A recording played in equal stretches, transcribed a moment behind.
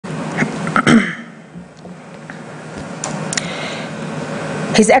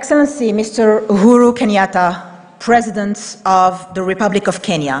His Excellency Mr. Uhuru Kenyatta, President of the Republic of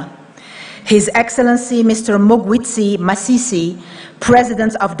Kenya. His Excellency Mr. Mugwitsi Masisi,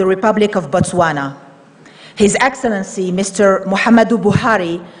 President of the Republic of Botswana. His Excellency Mr. Muhammadu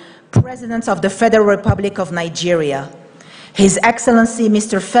Buhari, President of the Federal Republic of Nigeria. His Excellency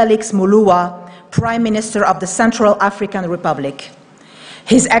Mr. Felix Mulua, Prime Minister of the Central African Republic.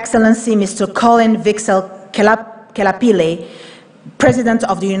 His Excellency Mr. Colin Vixel Kelapile, President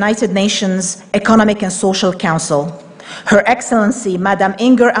of the United Nations Economic and Social Council. Her Excellency Madam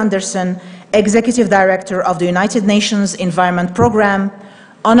Inger Anderson, Executive Director of the United Nations Environment Programme,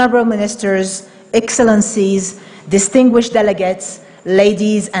 Honorable Ministers, Excellencies, distinguished delegates,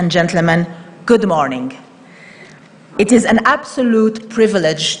 ladies and gentlemen, good morning. It is an absolute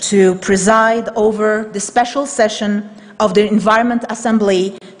privilege to preside over the special session of the Environment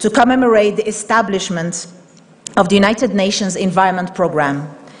Assembly to commemorate the establishment of the United Nations Environment Programme.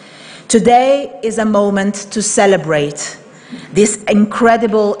 Today is a moment to celebrate this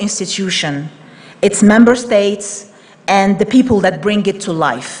incredible institution, its member states, and the people that bring it to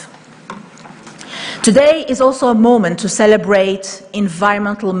life. Today is also a moment to celebrate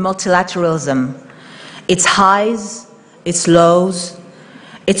environmental multilateralism, its highs, its lows,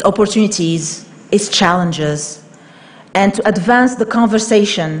 its opportunities, its challenges, and to advance the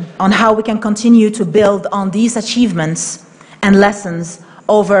conversation on how we can continue to build on these achievements and lessons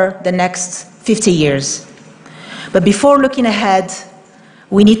over the next 50 years. But before looking ahead,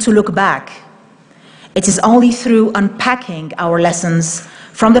 we need to look back. It is only through unpacking our lessons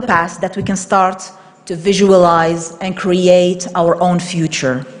from the past that we can start to visualize and create our own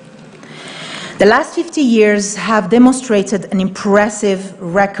future. The last 50 years have demonstrated an impressive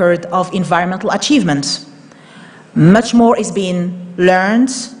record of environmental achievement. Much more is being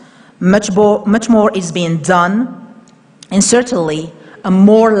learned, much more is being done, and certainly a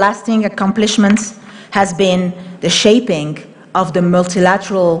more lasting accomplishment has been the shaping of the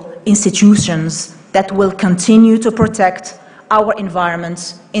multilateral institutions that will continue to protect our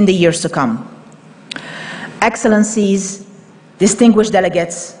environment in the years to come. Excellencies, distinguished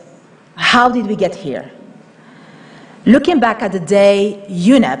delegates, how did we get here? Looking back at the day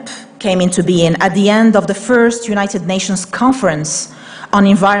UNEP came into being at the end of the first United Nations Conference on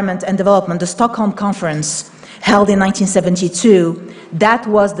Environment and Development, the Stockholm Conference, held in 1972, that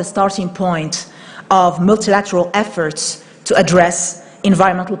was the starting point of multilateral efforts to address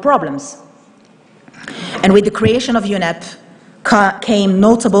environmental problems. And with the creation of UNEP came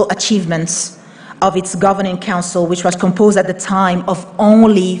notable achievements of its governing council, which was composed at the time of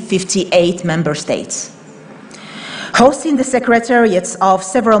only 58 member states. Hosting the secretariats of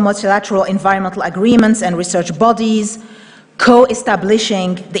several multilateral environmental agreements and research bodies,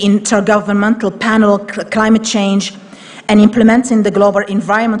 co-establishing the Intergovernmental Panel on Climate Change, and implementing the Global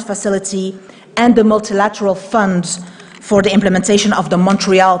Environment Facility and the Multilateral Fund for the implementation of the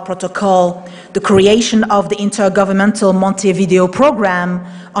Montreal Protocol, the creation of the Intergovernmental Montevideo Programme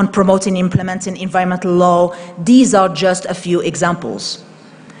on promoting and implementing environmental law. These are just a few examples.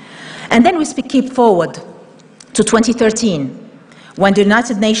 And then we keep forward to 2013, when the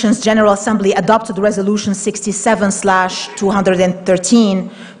United Nations General Assembly adopted Resolution 67/213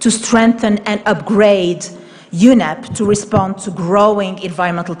 to strengthen and upgrade UNEP to respond to growing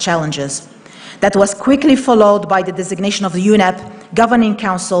environmental challenges. That was quickly followed by the designation of the UNEP Governing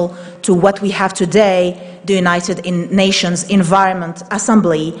Council to what we have today, the United Nations Environment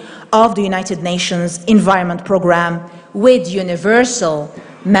Assembly of the United Nations Environment Programme with universal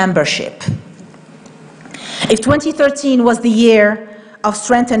membership. If 2013 was the year of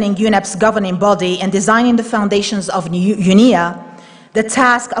strengthening UNEP's governing body and designing the foundations of UNEA, the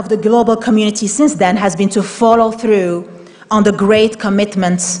task of the global community since then has been to follow through on the great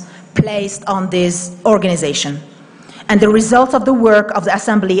commitments placed on this organization. And the results of the work of the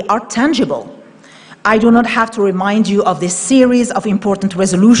Assembly are tangible. I do not have to remind you of this series of important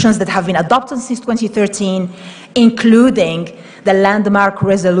resolutions that have been adopted since 2013, including the landmark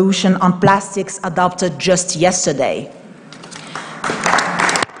resolution on plastics adopted just yesterday.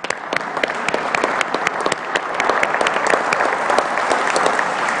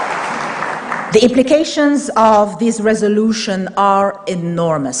 The implications of this resolution are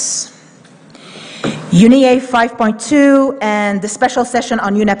enormous. UNEA 5.2 and the special session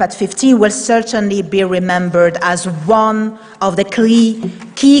on UNEP at 50 will certainly be remembered as one of the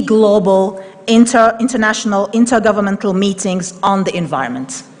key global international intergovernmental meetings on the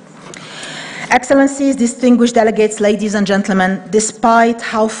environment. Excellencies, distinguished delegates, ladies and gentlemen, despite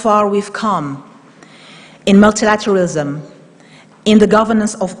how far we've come in multilateralism, in the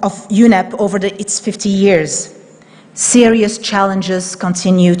governance of UNEP over its 50 years, serious challenges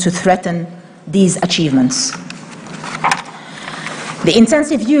continue to threaten these achievements. The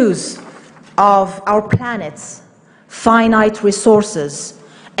intensive use of our planet's finite resources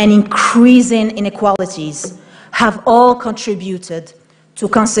and increasing inequalities have all contributed to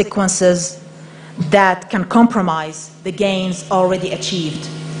consequences that can compromise the gains already achieved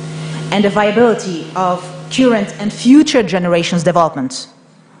and the viability of current and future generations' development.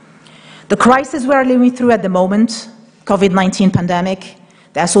 The crisis we are living through at the moment, COVID-19 pandemic,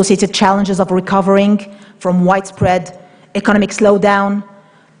 the associated challenges of recovering from widespread economic slowdown,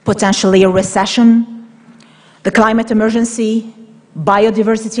 potentially a recession, the climate emergency,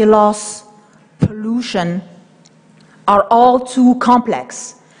 biodiversity loss, pollution, are all too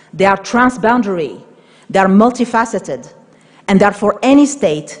complex. They are transboundary, they are multifaceted, and therefore any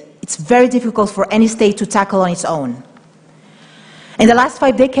state, it's very difficult for any state to tackle on its own. In the last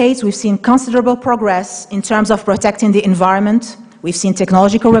 5 decades, we've seen considerable progress in terms of protecting the environment. We've seen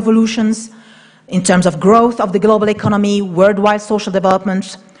technological revolutions in terms of growth of the global economy, worldwide social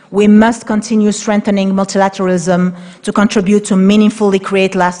development. We must continue strengthening multilateralism to contribute to meaningfully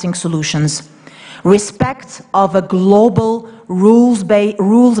create lasting solutions. Respect of a global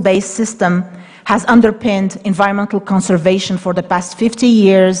rules-based system has underpinned environmental conservation for the past 50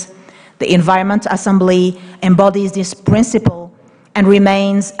 years. The Environment Assembly embodies this principle and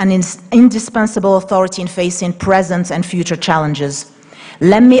remains an indispensable authority in facing present and future challenges.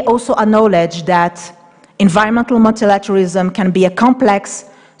 Let me also acknowledge that environmental multilateralism can be a complex,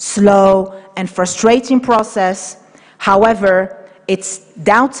 slow, and frustrating process. However,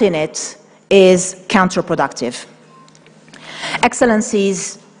 doubting it is counterproductive.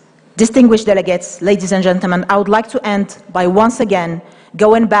 Excellencies, distinguished delegates, ladies and gentlemen, I would like to end by once again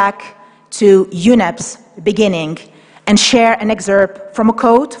going back to UNEP's beginning and share an excerpt from a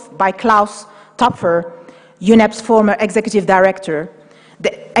quote by Klaus Topfer, UNEP's former executive director.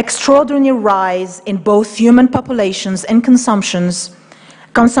 The extraordinary rise in both human populations and consumption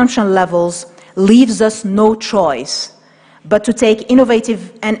levels leaves us no choice but to take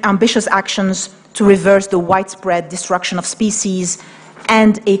innovative and ambitious actions to reverse the widespread destruction of species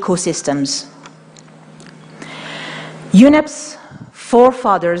and ecosystems. UNEP's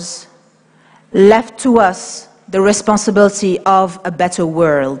forefathers left to us the responsibility of a better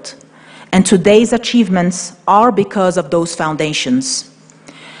world, and today's achievements are because of those foundations.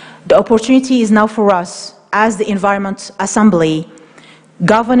 The opportunity is now for us, as the Environment Assembly,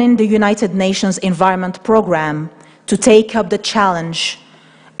 governing the United Nations Environment Programme, to take up the challenge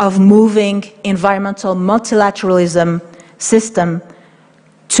of moving environmental multilateralism system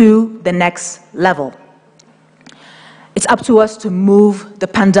to the next level. It's up to us to move the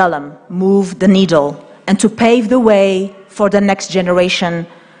pendulum, move the needle, and to pave the way for the next generation.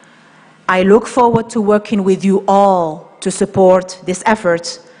 I look forward to working with you all to support this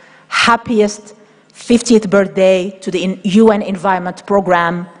effort. Happiest 50th birthday to the UN Environment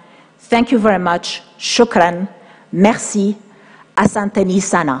Programme. Thank you very much. Shukran. Merci. Asanteni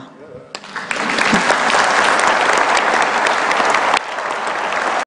sana.